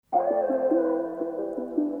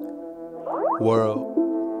World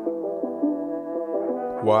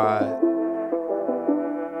wide.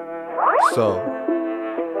 So,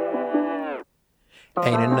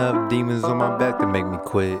 ain't enough demons on my back to make me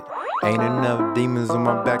quit. Ain't enough demons on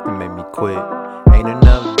my back to make me quit. Ain't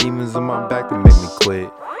enough demons on my back to make me quit.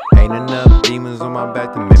 Ain't enough demons on my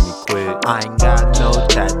back to make me quit. I ain't got no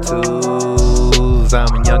tattoos.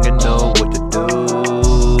 I'm young and know what to do.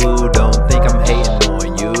 Don't think I'm hating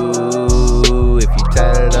on you if you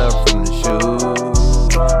tatted up from the shoe.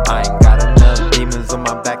 I ain't got enough demons on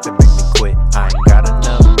my back to make me quit. I ain't got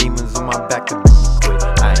enough demons on my back to make me quit.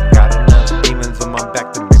 I ain't got enough demons on my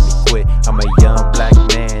back to make me quit. I'm a young black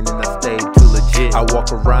man and I stay too legit. I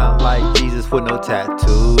walk around like Jesus with no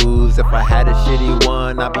tattoos. If I had a shitty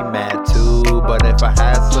one, I'd be mad too. But if I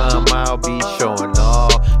had some, I'll be showing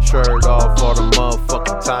off. Shirt off all the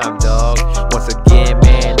motherfucking time, dog. Once again,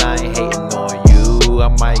 man, I ain't hating on you. I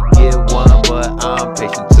might get one, but I'm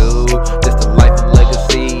patient too. This the life and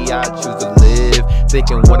legacy I choose to live.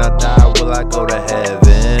 Thinking when I die, will I go to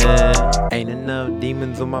heaven? Ain't enough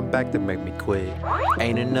demons on my back to make me quit.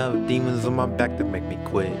 Ain't enough demons on my back to make me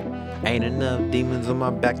quit. Ain't enough demons on my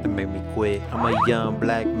back to make me quit. I'm a young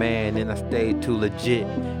black man and I stay too legit.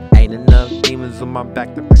 Ain't enough demons on my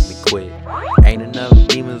back to make me quit. Ain't enough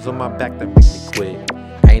demons on my back to make me quit.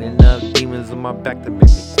 Ain't enough demons on my back to make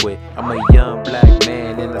me quit. I'm a young black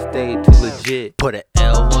man and I stay too legit. Put an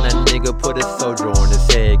L on that nigga, put a soldier on his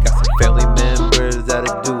head. Got some family members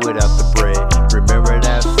that'll do without the bread. Remember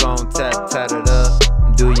that song, tat it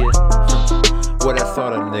up, do ya? Well, that's all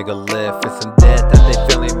the nigga left. It's some debt that they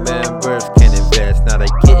family members can't invest. Now they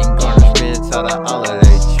getting garnishments out of all of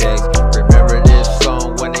their checks. Remember this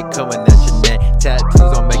song when they coming at your neck.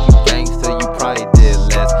 Tattoos don't make you gangster, you probably did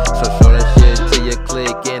less. So show that shit to your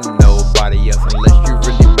clique and nobody else. Unless you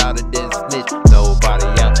really bout it, then snitch nobody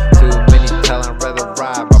else. Too many telling, rather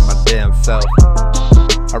ride by my damn self.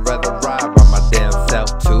 I'd rather ride by my damn self.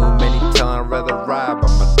 Too many telling, rather ride by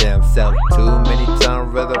my damn self. Too many telling,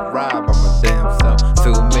 rather ride by my damn self.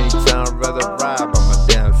 Too many telling, rather ride by my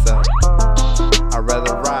damn self. I'd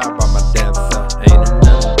rather ride by my damn self. Ain't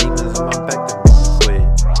enough demons on my back to make me quit.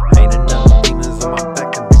 Ain't enough demons on my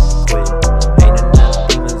back to make me quit. Ain't enough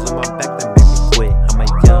demons on my back to make me quit. I'm a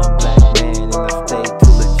young black man and I stay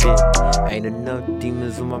too legit. Ain't enough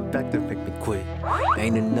demons on my back to make me quit.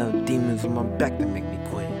 Ain't enough demons on my back to make me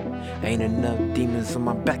quit. Ain't enough demons on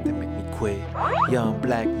my back to make me quit. Young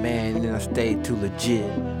black man and I stay too legit.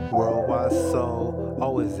 Worldwide soul,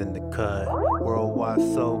 always in the cut. Worldwide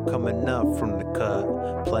soul coming up from the cut.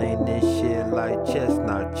 Playing this shit like chess,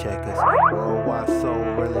 not checkers. Worldwide soul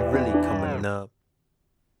really coming up.